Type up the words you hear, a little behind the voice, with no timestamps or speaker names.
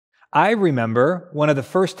I remember one of the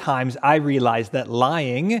first times I realized that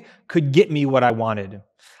lying could get me what I wanted.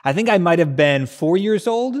 I think I might have been 4 years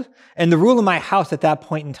old, and the rule in my house at that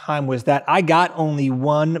point in time was that I got only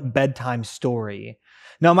one bedtime story.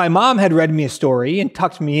 Now, my mom had read me a story and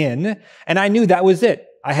tucked me in, and I knew that was it.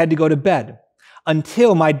 I had to go to bed.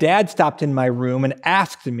 Until my dad stopped in my room and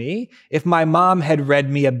asked me if my mom had read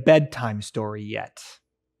me a bedtime story yet.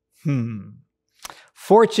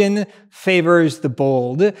 Fortune favors the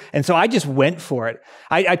bold, and so I just went for it.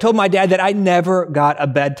 I told my dad that I never got a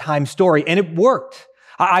bedtime story, and it worked.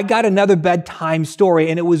 I got another bedtime story,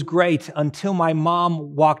 and it was great until my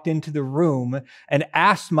mom walked into the room and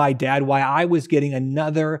asked my dad why I was getting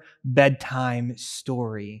another bedtime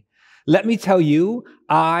story. Let me tell you,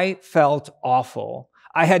 I felt awful.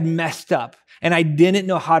 I had messed up, and I didn't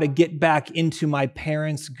know how to get back into my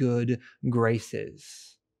parents' good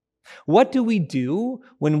graces. What do we do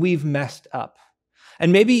when we've messed up?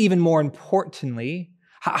 And maybe even more importantly,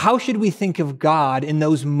 how should we think of God in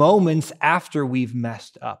those moments after we've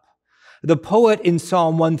messed up? The poet in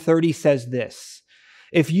Psalm 130 says this,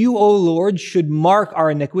 "If you, O Lord, should mark our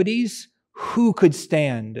iniquities, who could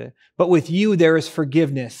stand? But with you there is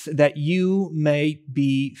forgiveness, that you may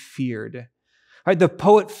be feared." Right, the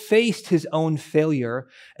poet faced his own failure,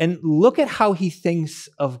 and look at how he thinks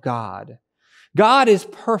of God. God is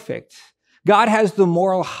perfect. God has the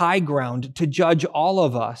moral high ground to judge all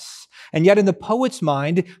of us. And yet in the poet's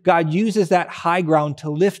mind, God uses that high ground to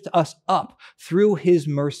lift us up through his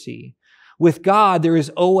mercy. With God, there is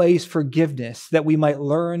always forgiveness that we might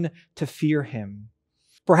learn to fear him.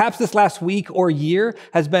 Perhaps this last week or year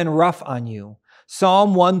has been rough on you.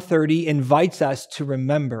 Psalm 130 invites us to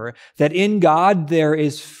remember that in God there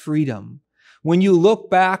is freedom. When you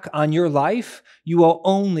look back on your life, you will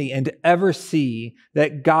only and ever see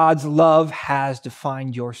that God's love has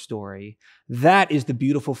defined your story. That is the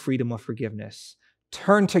beautiful freedom of forgiveness.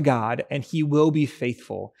 Turn to God and he will be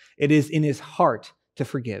faithful. It is in his heart to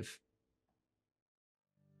forgive.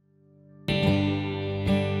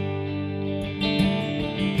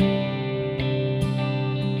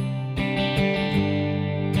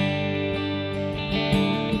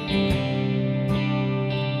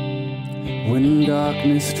 When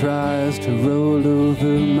darkness tries to roll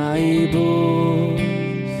over my bones,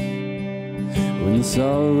 when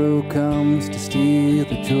sorrow comes to steal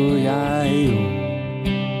the joy I own,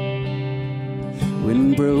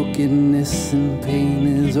 when brokenness and pain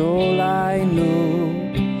is all I know,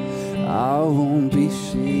 I won't be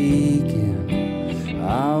shaken,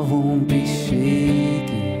 I won't be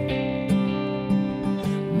shaken.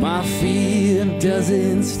 My fear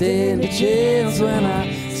doesn't stand a chance when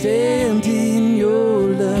I stand in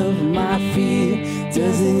your love. My fear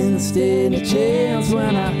doesn't stand a chance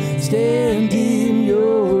when I stand in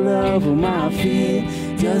your love. My fear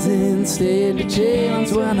doesn't stand a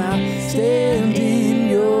chance when I stand in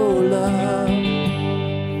your love.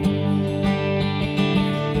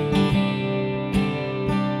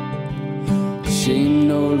 Shame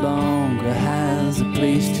no longer has a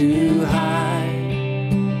place to hide.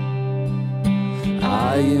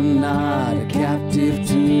 I am not a captive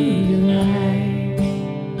to your lies.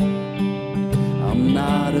 I'm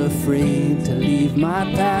not afraid to leave my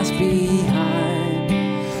past behind.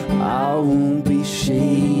 I won't be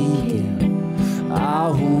shaken, I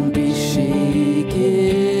won't be shaken.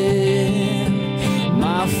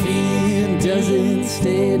 My fear doesn't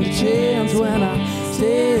stand a chance when I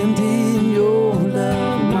stand in your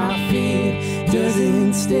love. My fear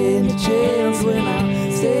doesn't stand a chance when I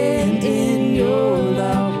stand in your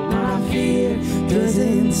love. My fear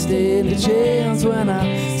doesn't stand a chance when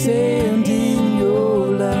I stand in your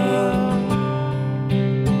love.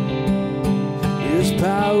 There's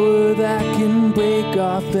power that can break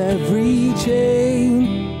off every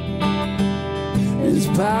chain. There's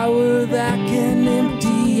power that can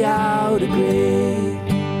empty out a grave.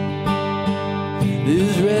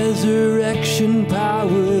 There's resurrection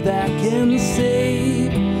power that can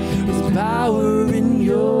save. There's power in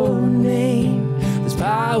your name. There's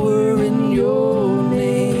power in your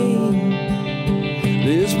name.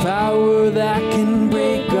 There's power that can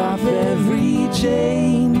break off every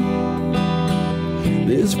chain.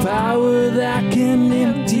 There's power that can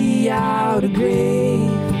empty out a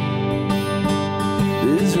grave.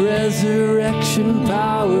 There's resurrection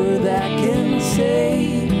power that can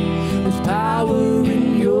save. There's power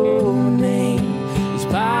in your name. There's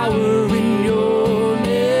power in your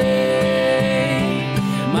name.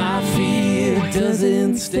 My fear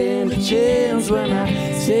doesn't stand a chance when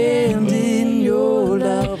I stand in your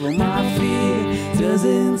love. My fear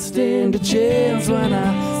doesn't stand a chance when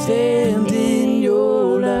I stand in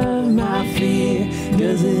your love. My fear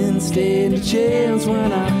doesn't stand a chance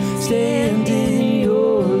when I stand in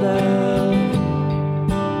your love.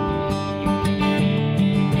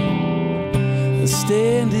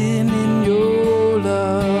 Standing in your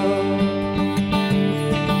love.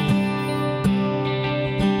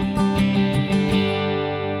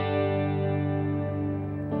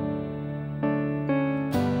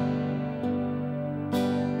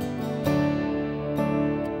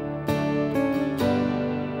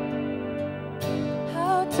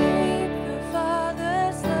 How deep the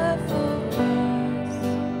Father's love for us,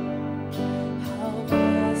 how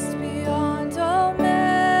vast beyond all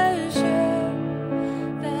measure,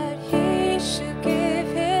 that He should give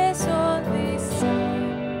His only Son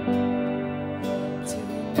to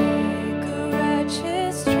make a wretch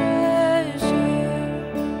His treasure.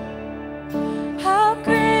 How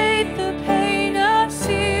great the pain of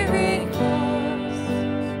searing loss!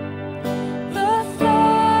 The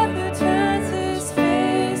Father turns His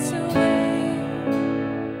face away,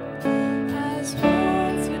 as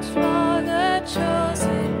wounds which mar the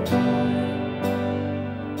chosen one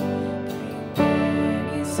bring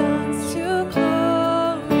His sons to glory.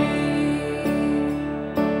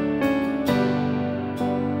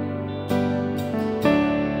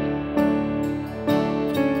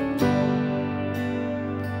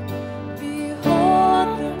 Behold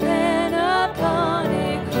the man upon a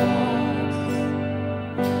cross,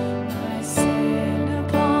 my sin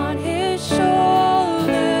upon His shoulders.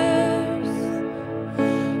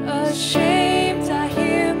 Ashamed, I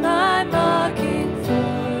hear my mocking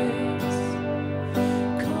voice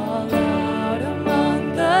call out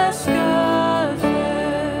among the scoffers.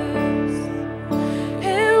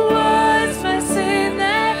 It was my sin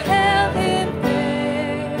that held Him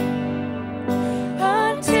there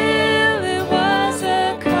until it was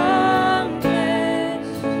accomplished.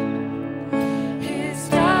 His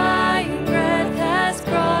dying breath has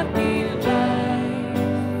brought me life.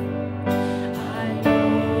 I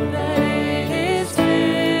know that it is finished.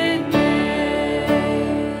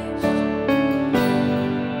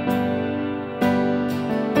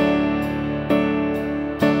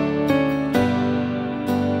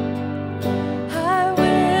 I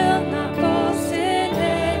will not boast in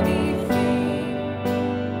anything,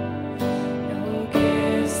 no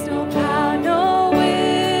gifts, no power, no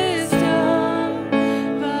wisdom,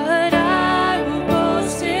 but I will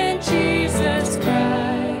boast in Jesus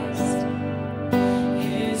Christ,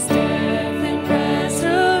 His death and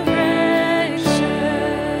resurrection.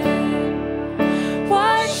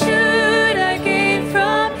 What should I gain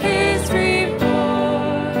from His reward?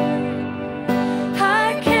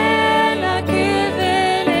 I cannot give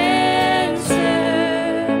an answer,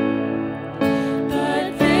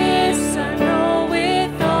 but this I know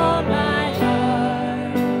with all my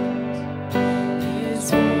heart: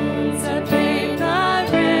 His wounds have paid my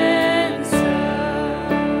ransom.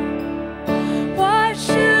 What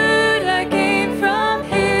should I gain from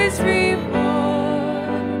His reward?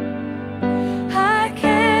 I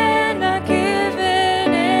cannot give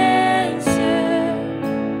an answer,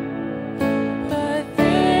 but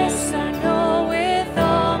this I know with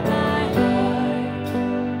all my heart: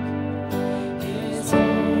 His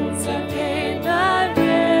wounds have paid my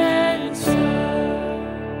ransom.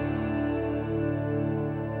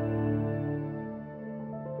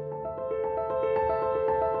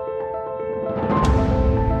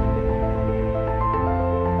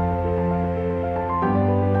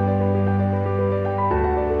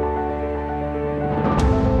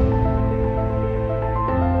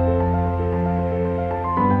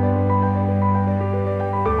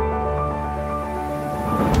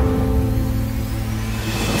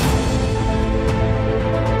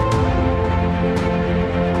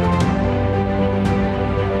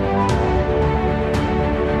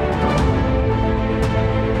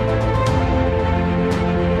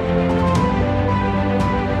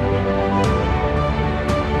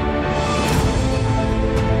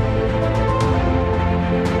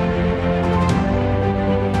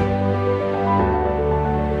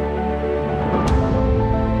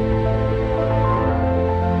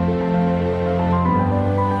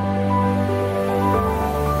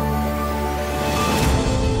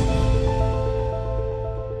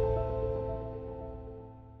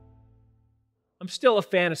 I'm still a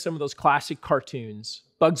fan of some of those classic cartoons.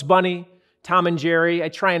 Bugs Bunny, Tom and Jerry. I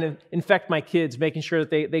try and infect my kids, making sure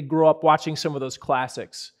that they grow up watching some of those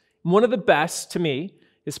classics. One of the best, to me,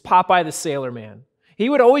 is Popeye the Sailor Man. He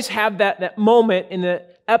would always have that moment in the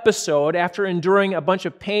episode after enduring a bunch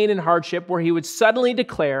of pain and hardship where he would suddenly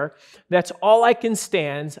declare, "That's all I can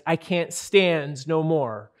stand, I can't stand no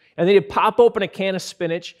more." And then he'd pop open a can of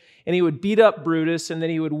spinach and he would beat up Brutus, and then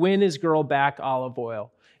he would win his girl back, Olive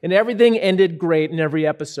Oyl. And everything ended great in every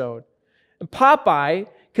episode. And Popeye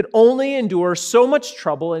could only endure so much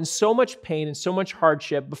trouble and so much pain and so much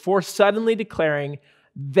hardship before suddenly declaring,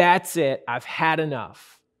 "That's it, I've had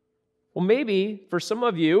enough." Well, maybe for some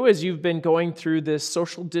of you, as you've been going through this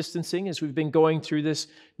social distancing, as we've been going through this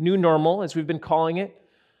new normal, as we've been calling it,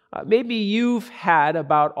 maybe you've had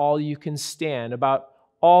about all you can stand, about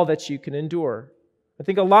all that you can endure. I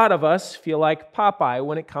think a lot of us feel like Popeye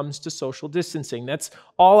when it comes to social distancing. That's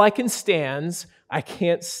all I can stands, I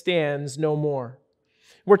can't stands no more.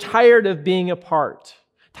 We're tired of being apart,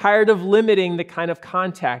 tired of limiting the kind of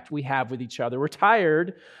contact we have with each other. We're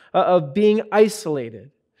tired of being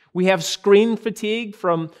isolated. We have screen fatigue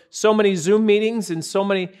from so many Zoom meetings and so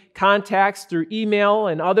many contacts through email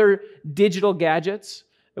and other digital gadgets.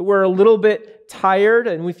 We're a little bit tired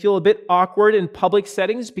and we feel a bit awkward in public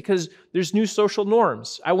settings because there's new social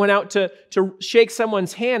norms. I went out to shake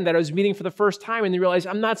someone's hand that I was meeting for the first time and they realized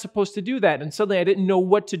I'm not supposed to do that. And suddenly I didn't know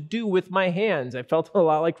what to do with my hands. I felt a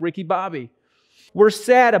lot like Ricky Bobby. We're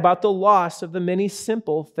sad about the loss of the many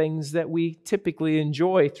simple things that we typically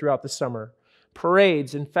enjoy throughout the summer.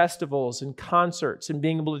 Parades and festivals and concerts and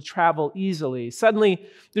being able to travel easily. Suddenly,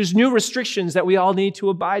 there's new restrictions that we all need to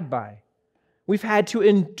abide by. We've had to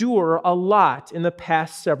endure a lot in the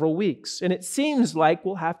past several weeks, and it seems like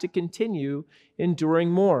we'll have to continue enduring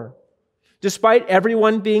more. Despite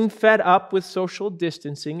everyone being fed up with social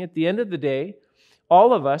distancing, at the end of the day,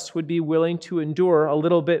 all of us would be willing to endure a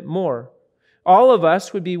little bit more. All of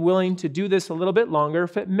us would be willing to do this a little bit longer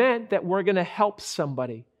if it meant that we're going to help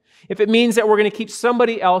somebody. If it means that we're going to keep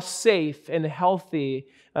somebody else safe and healthy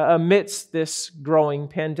amidst this growing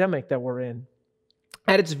pandemic that we're in.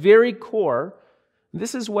 At its very core,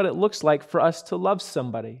 this is what it looks like for us to love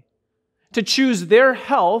somebody, to choose their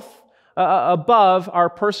health above our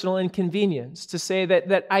personal inconvenience, to say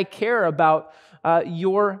that I care about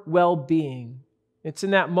your well-being. It's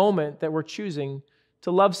in that moment that we're choosing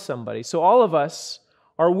to love somebody. So all of us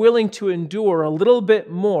are willing to endure a little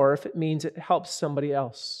bit more if it means it helps somebody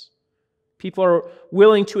else. People are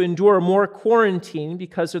willing to endure more quarantine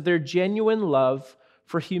because of their genuine love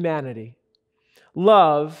for humanity.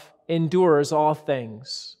 Love endures all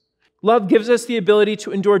things. Love gives us the ability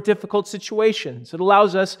to endure difficult situations. It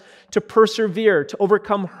allows us to persevere, to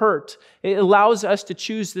overcome hurt. It allows us to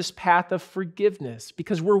choose this path of forgiveness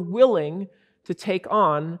because we're willing to take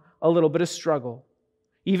on a little bit of struggle.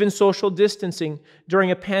 Even social distancing during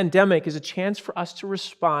a pandemic is a chance for us to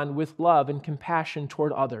respond with love and compassion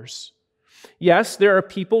toward others. Yes, there are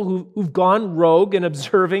people who've gone rogue in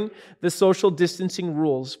observing the social distancing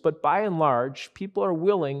rules, but by and large, people are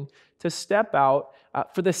willing to step out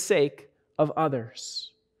for the sake of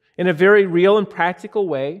others. In a very real and practical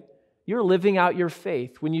way, you're living out your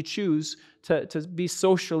faith when you choose to be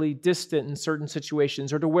socially distant in certain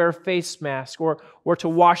situations, or to wear a face mask, or to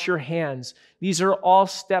wash your hands. These are all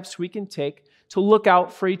steps we can take to look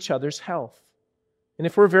out for each other's health. And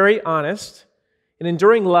if we're very honest, and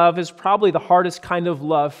enduring love is probably the hardest kind of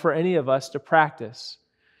love for any of us to practice.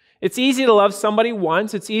 It's easy to love somebody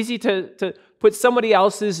once. It's easy to put somebody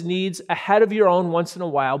else's needs ahead of your own once in a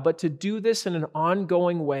while, but to do this in an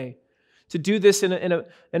ongoing way, to do this in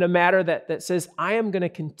a matter that says, I am going to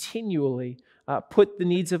continually put the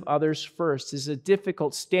needs of others first, is a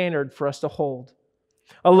difficult standard for us to hold.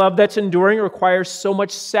 A love that's enduring requires so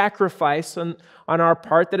much sacrifice on our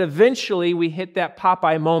part that eventually we hit that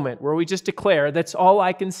Popeye moment where we just declare, that's all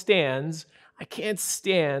I can stands, I can't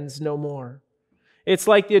stands no more. It's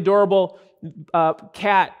like the adorable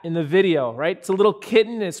cat in the video, right? It's a little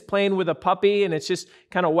kitten, it's playing with a puppy, and it's just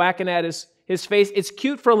kind of whacking at his face. It's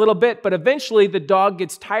cute for a little bit, but eventually the dog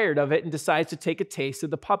gets tired of it and decides to take a taste of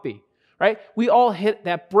the puppy, right? We all hit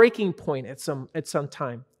that breaking point at some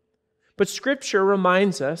time. But Scripture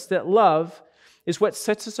reminds us that love is what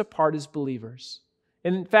sets us apart as believers.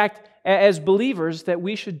 And in fact, as believers, that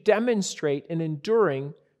we should demonstrate an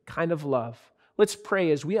enduring kind of love. Let's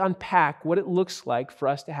pray as we unpack what it looks like for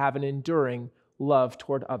us to have an enduring love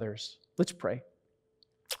toward others. Let's pray.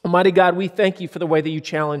 Almighty God, we thank you for the way that you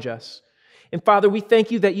challenge us. And Father, we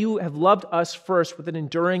thank you that you have loved us first with an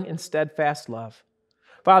enduring and steadfast love.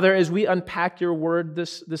 Father, as we unpack your word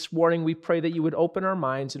this morning, we pray that you would open our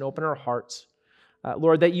minds and open our hearts.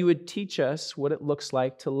 Lord, that you would teach us what it looks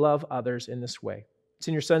like to love others in this way. It's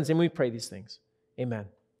in your Son's name we pray these things. Amen.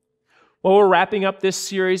 Well, we're wrapping up this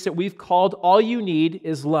series that we've called All You Need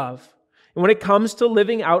is Love. And when it comes to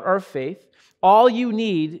living out our faith, all you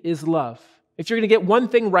need is love. If you're going to get one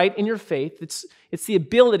thing right in your faith, it's the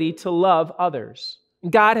ability to love others.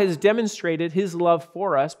 God has demonstrated his love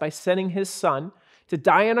for us by sending his Son to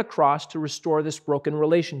die on a cross to restore this broken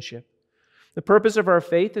relationship. The purpose of our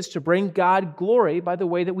faith is to bring God glory by the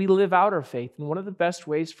way that we live out our faith. And one of the best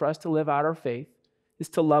ways for us to live out our faith is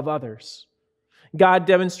to love others. God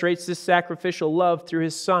demonstrates this sacrificial love through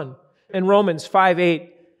his Son. In Romans 5:8,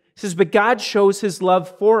 it says, "But God shows his love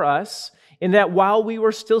for us in that while we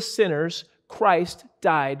were still sinners, Christ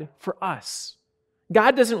died for us."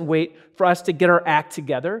 God doesn't wait for us to get our act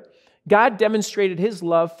together. God demonstrated his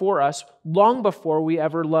love for us long before we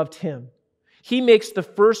ever loved him. He makes the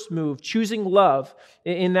first move, choosing love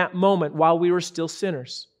in that moment while we were still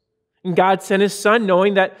sinners. And God sent his Son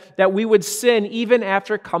knowing that we would sin even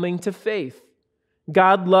after coming to faith.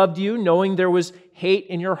 God loved you knowing there was hate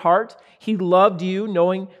in your heart. He loved you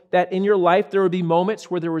knowing that in your life there would be moments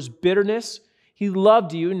where there was bitterness. He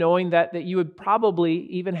loved you knowing that you would probably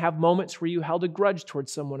even have moments where you held a grudge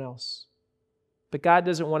towards someone else. But God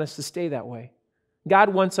doesn't want us to stay that way. God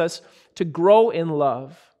wants us to grow in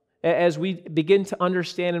love as we begin to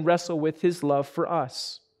understand and wrestle with his love for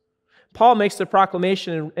us. Paul makes the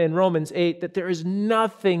proclamation in Romans 8 that there is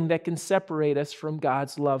nothing that can separate us from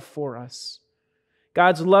God's love for us.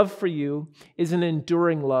 God's love for you is an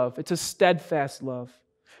enduring love. It's a steadfast love.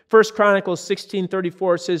 1 Chronicles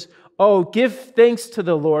 16:34 says, "Oh, give thanks to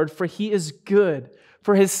the Lord, for he is good,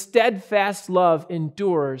 for his steadfast love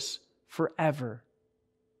endures forever."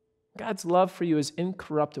 God's love for you is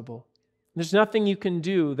incorruptible. There's nothing you can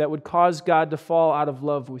do that would cause God to fall out of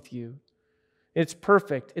love with you. It's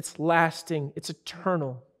perfect, it's lasting, it's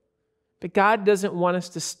eternal. But God doesn't want us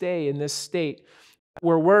to stay in this state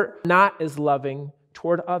where we're not as loving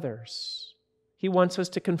toward others. He wants us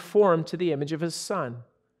to conform to the image of his Son.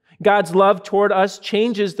 God's love toward us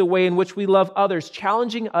changes the way in which we love others,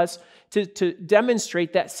 challenging us to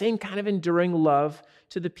demonstrate that same kind of enduring love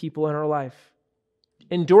to the people in our life.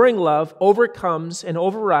 Enduring love overcomes and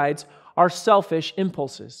overrides our selfish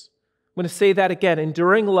impulses. I'm going to say that again.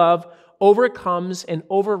 Enduring love overcomes and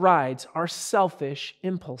overrides our selfish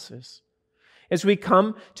impulses. As we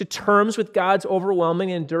come to terms with God's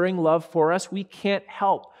overwhelming and enduring love for us, we can't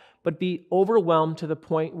help but be overwhelmed to the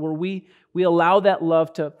point where we allow that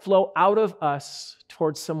love to flow out of us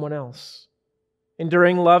towards someone else.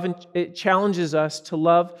 Enduring love, it challenges us to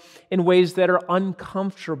love in ways that are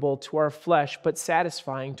uncomfortable to our flesh, but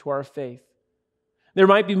satisfying to our faith. There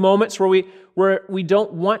might be moments where we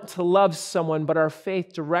don't want to love someone, but our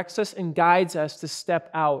faith directs us and guides us to step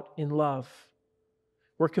out in love.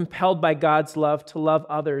 We're compelled by God's love to love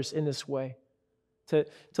others in this way, to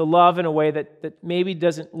love in a way that maybe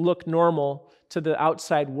doesn't look normal to the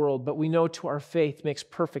outside world, but we know to our faith makes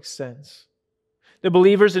perfect sense. The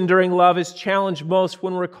believer's enduring love is challenged most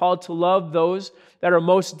when we're called to love those that are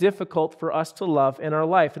most difficult for us to love in our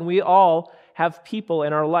life. And we all have people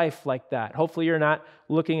in our life like that. Hopefully you're not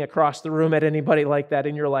looking across the room at anybody like that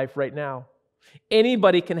in your life right now.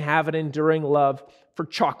 Anybody can have an enduring love for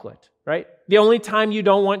chocolate, right? The only time you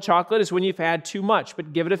don't want chocolate is when you've had too much,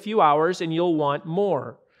 but give it a few hours and you'll want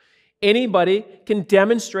more. Anybody can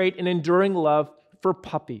demonstrate an enduring love for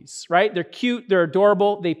puppies, right? They're cute, they're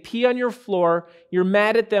adorable, they pee on your floor, you're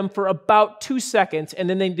mad at them for about 2 seconds, and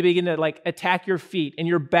then they begin to attack your feet, and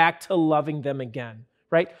you're back to loving them again,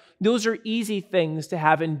 right? Those are easy things to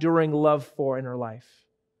have enduring love for in our life.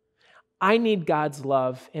 I need God's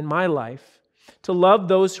love in my life to love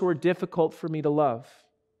those who are difficult for me to love.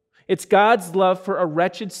 It's God's love for a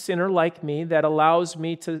wretched sinner like me that allows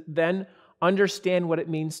me to then understand what it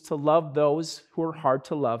means to love those who are hard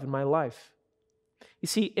to love in my life. You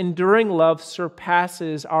see, enduring love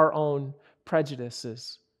surpasses our own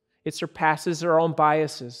prejudices. It surpasses our own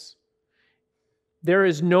biases. There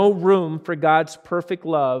is no room for God's perfect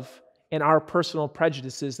love in our personal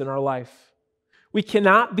prejudices in our life. We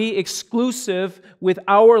cannot be exclusive with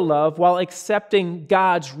our love while accepting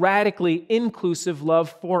God's radically inclusive love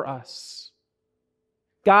for us.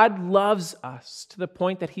 God loves us to the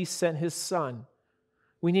point that he sent his Son.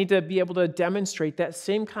 We need to be able to demonstrate that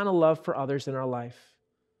same kind of love for others in our life.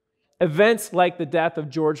 Events like the death of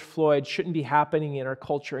George Floyd shouldn't be happening in our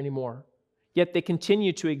culture anymore. Yet they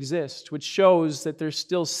continue to exist, which shows that there's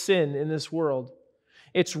still sin in this world.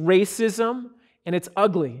 It's racism and it's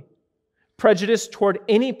ugly. Prejudice toward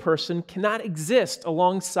any person cannot exist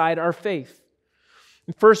alongside our faith.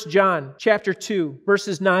 In 1 John chapter 2,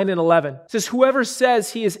 verses 9 and 11, it says, "Whoever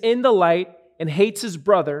says he is in the light and hates his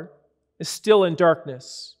brother is still in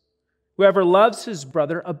darkness. Whoever loves his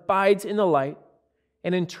brother abides in the light,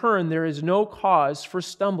 and in turn there is no cause for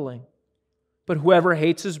stumbling. But whoever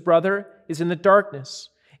hates his brother is in the darkness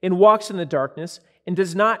and walks in the darkness and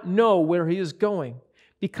does not know where he is going,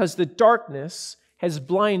 because the darkness has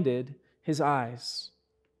blinded his eyes."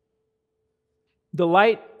 The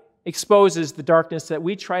light exposes the darkness that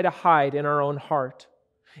we try to hide in our own heart.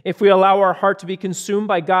 If we allow our heart to be consumed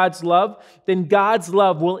by God's love, then God's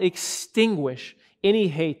love will extinguish any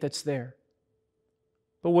hate that's there.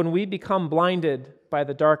 But when we become blinded by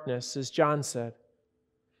the darkness, as John said,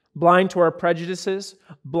 blind to our prejudices,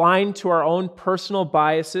 blind to our own personal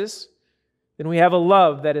biases, then we have a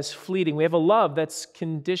love that is fleeting. We have a love that's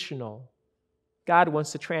conditional. God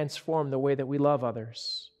wants to transform the way that we love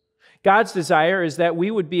others. God's desire is that we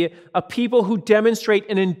would be a people who demonstrate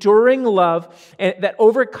an enduring love that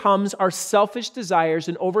overcomes our selfish desires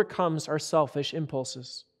and overcomes our selfish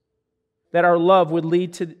impulses. That our love would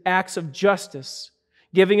lead to acts of justice,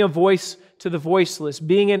 giving a voice to the voiceless,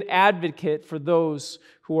 being an advocate for those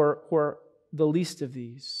who are the least of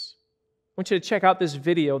these. I want you to check out this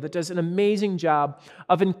video that does an amazing job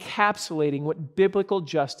of encapsulating what biblical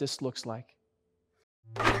justice looks like.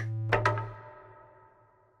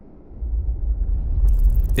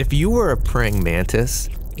 If you were a praying mantis,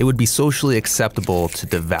 it would be socially acceptable to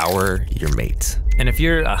devour your mate. And if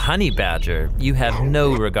you're a honey badger, you have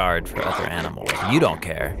no regard for other animals. You don't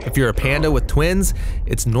care. If you're a panda with twins,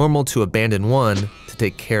 it's normal to abandon one to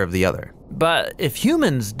take care of the other. But if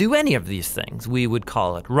humans do any of these things, we would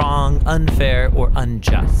call it wrong, unfair, or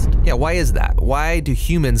unjust. Yeah, why is that? Why do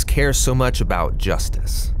humans care so much about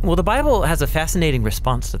justice? Well, the Bible has a fascinating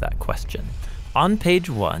response to that question. On page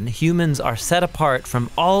 1, humans are set apart from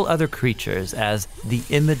all other creatures as the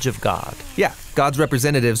image of God. Yeah, God's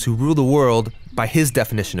representatives who rule the world by his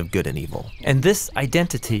definition of good and evil. And this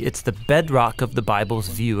identity, it's the bedrock of the Bible's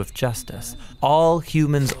view of justice. All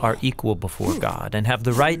humans are equal before God and have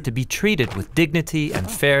the right to be treated with dignity and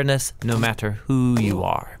fairness no matter who you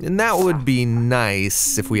are. And that would be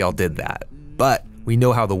nice if we all did that. But we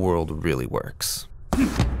know how the world really works.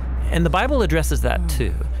 And the Bible addresses that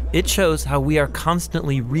too. It shows how we are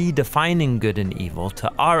constantly redefining good and evil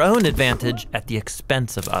to our own advantage at the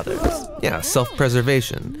expense of others. Yeah,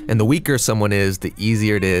 self-preservation. And the weaker someone is, the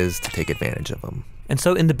easier it is to take advantage of them. And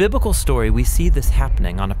so in the biblical story, we see this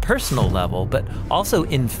happening on a personal level, but also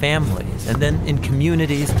in families, and then in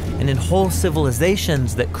communities, and in whole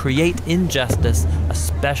civilizations that create injustice,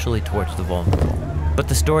 especially towards the vulnerable. But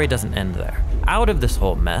the story doesn't end there. Out of this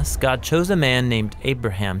whole mess, God chose a man named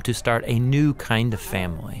Abraham to start a new kind of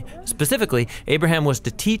family. Specifically, Abraham was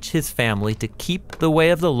to teach his family to keep the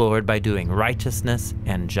way of the Lord by doing righteousness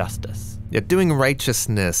and justice. Yeah, doing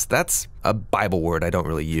righteousness, that's a Bible word I don't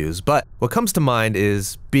really use, but what comes to mind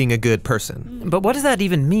is being a good person. But what does that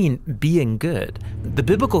even mean, being good? The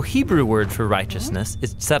biblical Hebrew word for righteousness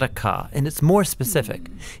is tzedakah, and it's more specific.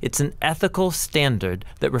 It's an ethical standard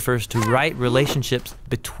that refers to right relationships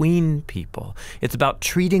between people. It's about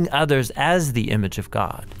treating others as the image of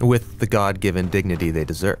God, with the God-given dignity they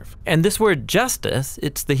deserve. And this word justice,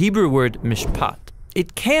 it's the Hebrew word mishpat.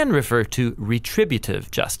 It can refer to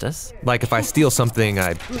retributive justice. Like if I steal something,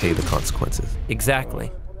 I pay the consequences.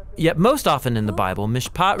 Exactly. Yet most often in the Bible,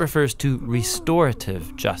 mishpat refers to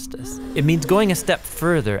restorative justice. It means going a step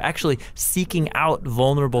further, actually seeking out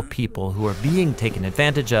vulnerable people who are being taken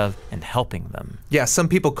advantage of and helping them. Yeah, some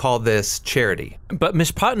people call this charity. But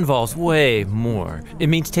mishpat involves way more. It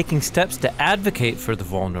means taking steps to advocate for the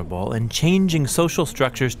vulnerable and changing social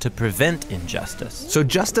structures to prevent injustice. So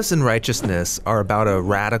justice and righteousness are about a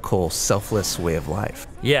radical, selfless way of life.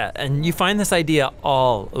 Yeah, and you find this idea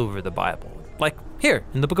all over the Bible. Like here,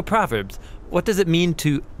 in the book of Proverbs, what does it mean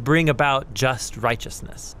to bring about just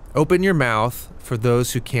righteousness? Open your mouth for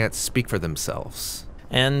those who can't speak for themselves.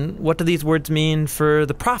 And what do these words mean for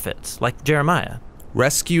the prophets, like Jeremiah?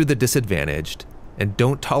 Rescue the disadvantaged, and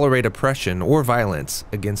don't tolerate oppression or violence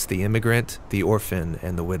against the immigrant, the orphan,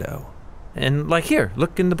 and the widow. And like here,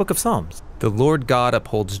 look in the book of Psalms. The Lord God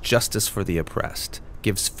upholds justice for the oppressed,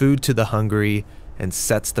 gives food to the hungry, and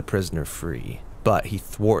sets the prisoner free. But he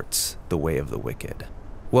thwarts the way of the wicked.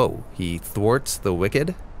 Whoa, he thwarts the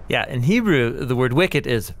wicked? Yeah, in Hebrew, the word wicked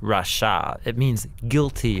is rasha. It means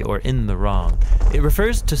guilty or in the wrong. It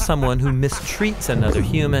refers to someone who mistreats another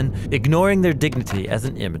human, ignoring their dignity as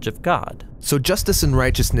an image of God. So justice and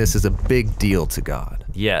righteousness is a big deal to God.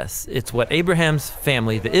 Yes, it's what Abraham's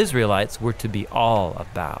family, the Israelites, were to be all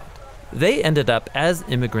about. They ended up as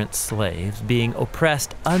immigrant slaves being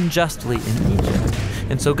oppressed unjustly in Egypt.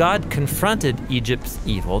 And so God confronted Egypt's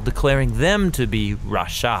evil, declaring them to be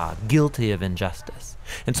rasha, guilty of injustice.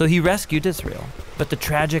 And so he rescued Israel. But the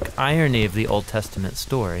tragic irony of the Old Testament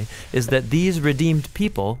story is that these redeemed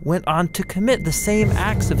people went on to commit the same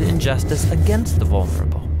acts of injustice against the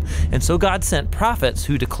vulnerable. And so God sent prophets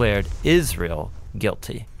who declared Israel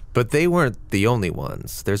guilty. But they weren't the only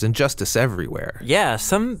ones. There's injustice everywhere. Yeah,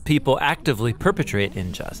 some people actively perpetrate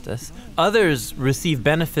injustice. Others receive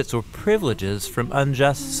benefits or privileges from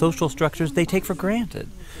unjust social structures they take for granted.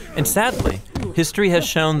 And sadly, history has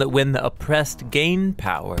shown that when the oppressed gain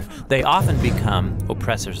power, they often become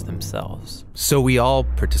oppressors themselves. So we all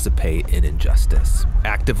participate in injustice,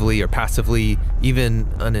 actively or passively, even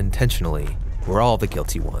unintentionally. We're all the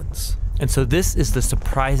guilty ones. And so this is the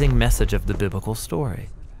surprising message of the biblical story.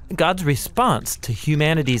 God's response to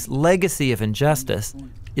humanity's legacy of injustice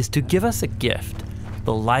is to give us a gift,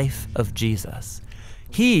 the life of Jesus.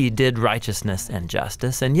 He did righteousness and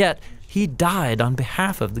justice, and yet he died on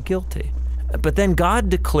behalf of the guilty. But then God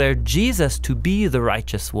declared Jesus to be the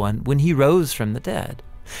righteous one when he rose from the dead.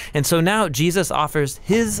 And so now Jesus offers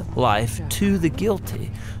his life to the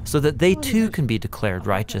guilty so that they too can be declared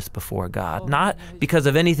righteous before God, not because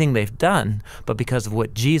of anything they've done, but because of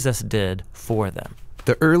what Jesus did for them.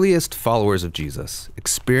 The earliest followers of Jesus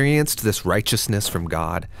experienced this righteousness from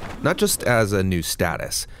God, not just as a new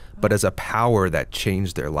status, but as a power that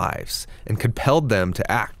changed their lives and compelled them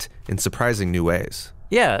to act in surprising new ways.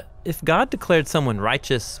 Yeah, if God declared someone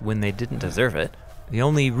righteous when they didn't deserve it, the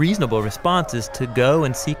only reasonable response is to go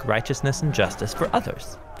and seek righteousness and justice for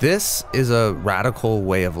others. This is a radical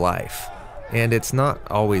way of life, and it's not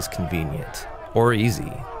always convenient or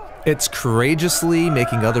easy. It's courageously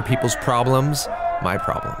making other people's problems my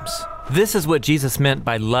problems. This is what Jesus meant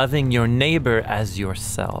by loving your neighbor as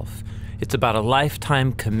yourself. It's about a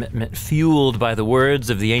lifetime commitment fueled by the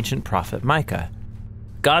words of the ancient prophet Micah.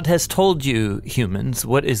 God has told you, humans,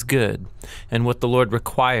 what is good, and what the Lord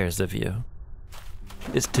requires of you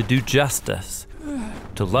is to do justice,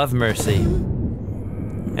 to love mercy,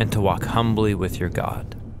 and to walk humbly with your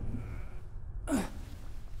God.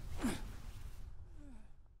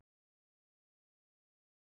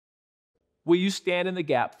 Will you stand in the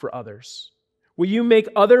gap for others? Will you make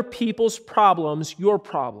other people's problems your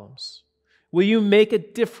problems? Will you make a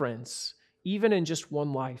difference, even in just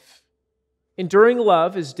one life? Enduring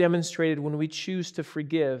love is demonstrated when we choose to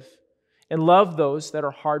forgive and love those that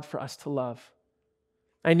are hard for us to love.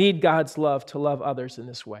 I need God's love to love others in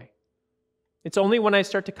this way. It's only when I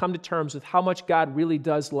start to come to terms with how much God really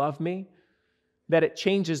does love me that it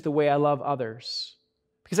changes the way I love others.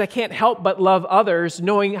 Because I can't help but love others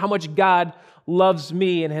knowing how much God loves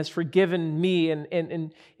me and has forgiven me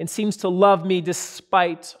and seems to love me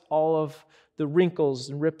despite all of the wrinkles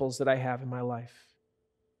and ripples that I have in my life.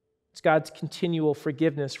 It's God's continual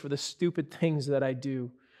forgiveness for the stupid things that I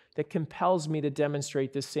do that compels me to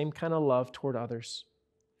demonstrate this same kind of love toward others.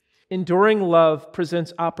 Enduring love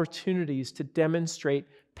presents opportunities to demonstrate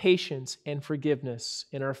patience and forgiveness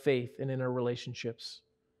in our faith and in our relationships.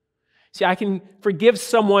 See, I can forgive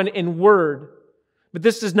someone in word, but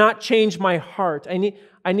this does not change my heart.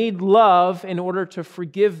 I need love in order to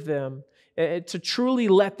forgive them, to truly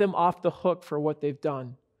let them off the hook for what they've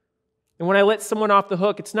done. And when I let someone off the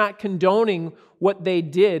hook, it's not condoning what they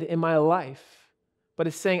did in my life, but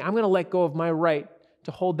it's saying, I'm going to let go of my right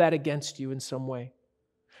to hold that against you in some way.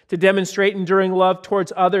 To demonstrate enduring love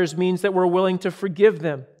towards others means that we're willing to forgive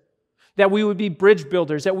them, that we would be bridge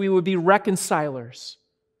builders, that we would be reconcilers.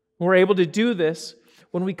 We're able to do this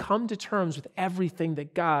when we come to terms with everything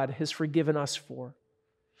that God has forgiven us for.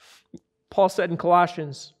 Paul said in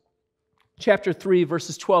Colossians chapter 3,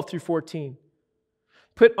 verses 12 through 14,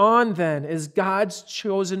 "Put on then as God's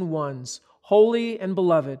chosen ones, holy and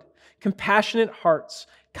beloved, compassionate hearts,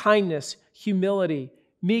 kindness, humility,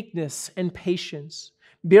 meekness, and patience,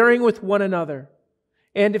 bearing with one another.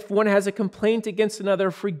 And if one has a complaint against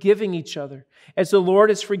another, forgiving each other, as the Lord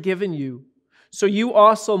has forgiven you. So you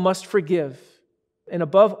also must forgive. And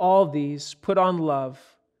above all these, put on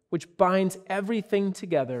love, which binds everything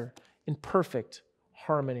together in perfect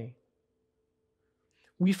harmony."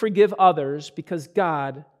 We forgive others because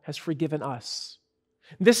God has forgiven us.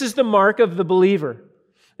 This is the mark of the believer.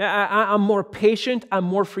 I'm more patient, I'm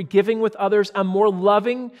more forgiving with others, I'm more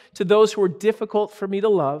loving to those who are difficult for me to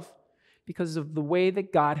love because of the way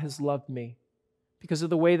that God has loved me, because of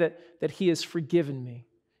the way that He has forgiven me.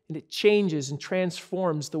 And it changes and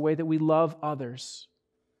transforms the way that we love others.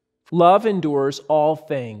 Love endures all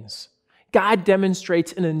things. God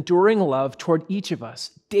demonstrates an enduring love toward each of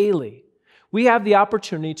us daily. We have the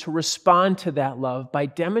opportunity to respond to that love by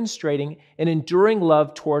demonstrating an enduring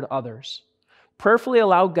love toward others. Prayerfully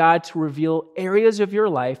allow God to reveal areas of your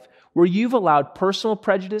life where you've allowed personal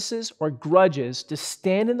prejudices or grudges to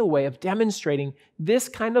stand in the way of demonstrating this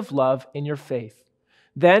kind of love in your faith.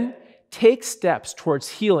 Then take steps towards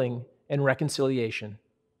healing and reconciliation.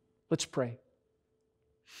 Let's pray.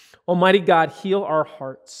 Almighty God, heal our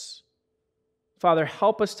hearts. Father,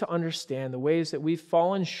 help us to understand the ways that we've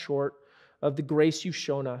fallen short of the grace you've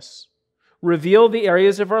shown us. Reveal the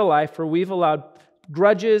areas of our life where we've allowed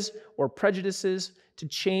grudges or prejudices to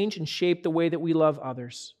change and shape the way that we love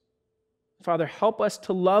others. Father, help us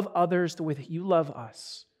to love others the way that you love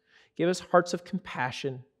us. Give us hearts of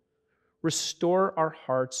compassion. Restore our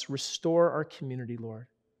hearts. Restore our community, Lord.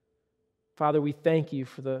 Father, we thank you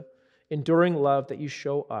for the enduring love that you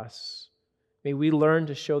show us. May we learn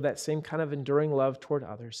to show that same kind of enduring love toward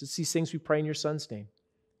others. It's these things we pray in your Son's name.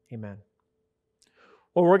 Amen.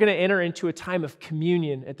 Well, we're going to enter into a time of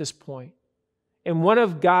communion at this point. And one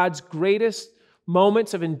of God's greatest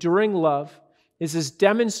moments of enduring love is his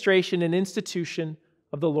demonstration and institution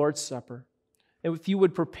of the Lord's Supper. And if you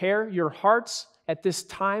would prepare your hearts at this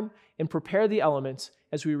time and prepare the elements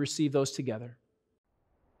as we receive those together.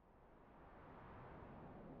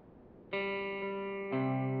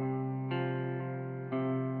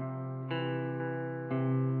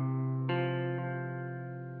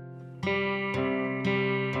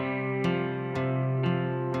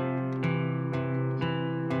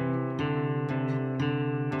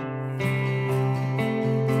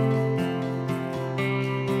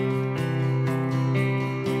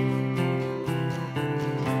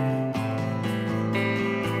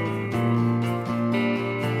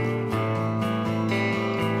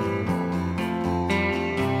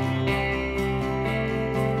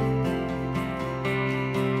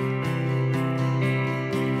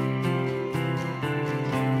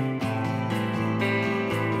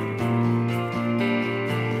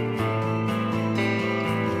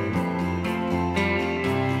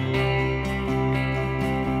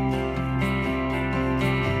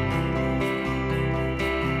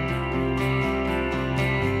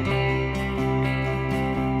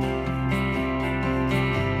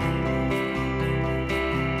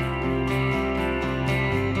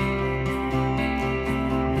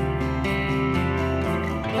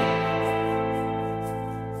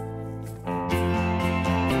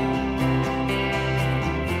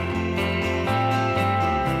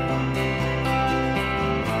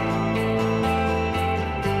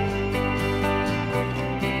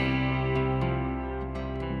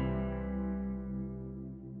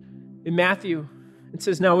 In Matthew, it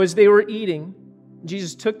says, "Now as they were eating,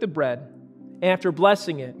 Jesus took the bread, and after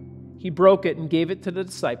blessing it, he broke it and gave it to the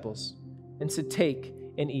disciples and said, 'Take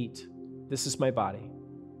and eat. This is my body.'"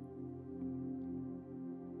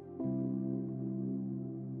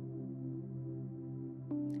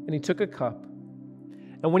 And he took a cup,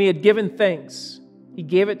 and when he had given thanks, he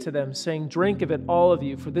gave it to them, saying, "Drink of it, all of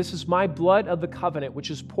you, for this is my blood of the covenant,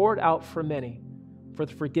 which is poured out for many for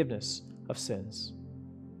the forgiveness of sins."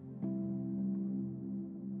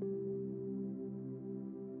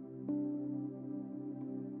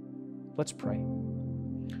 Let's pray.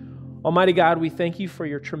 Almighty God, we thank you for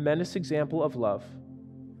your tremendous example of love.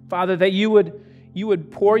 Father, that you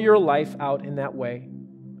would pour your life out in that way.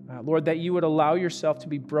 Lord, that you would allow yourself to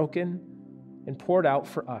be broken and poured out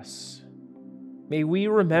for us. May we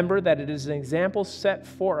remember that it is an example set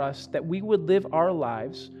for us that we would live our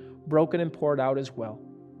lives broken and poured out as well.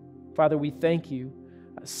 Father, we thank you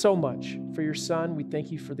so much for your Son. We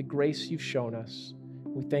thank you for the grace you've shown us.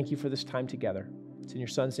 We thank you for this time together. It's in your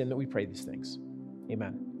Son's name that we pray these things.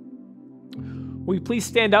 Amen. Will you please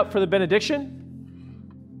stand up for the benediction?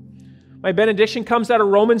 My benediction comes out of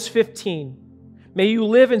Romans 15. May you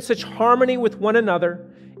live in such harmony with one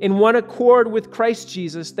another, in one accord with Christ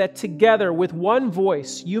Jesus, that together with one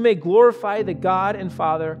voice you may glorify the God and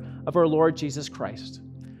Father of our Lord Jesus Christ.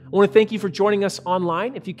 I want to thank you for joining us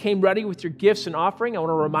online. If you came ready with your gifts and offering, I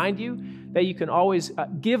want to remind you that you can always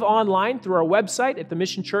give online through our website at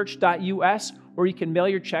themissionchurch.us, or you can mail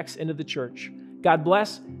your checks into the church. God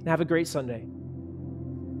bless and have a great Sunday.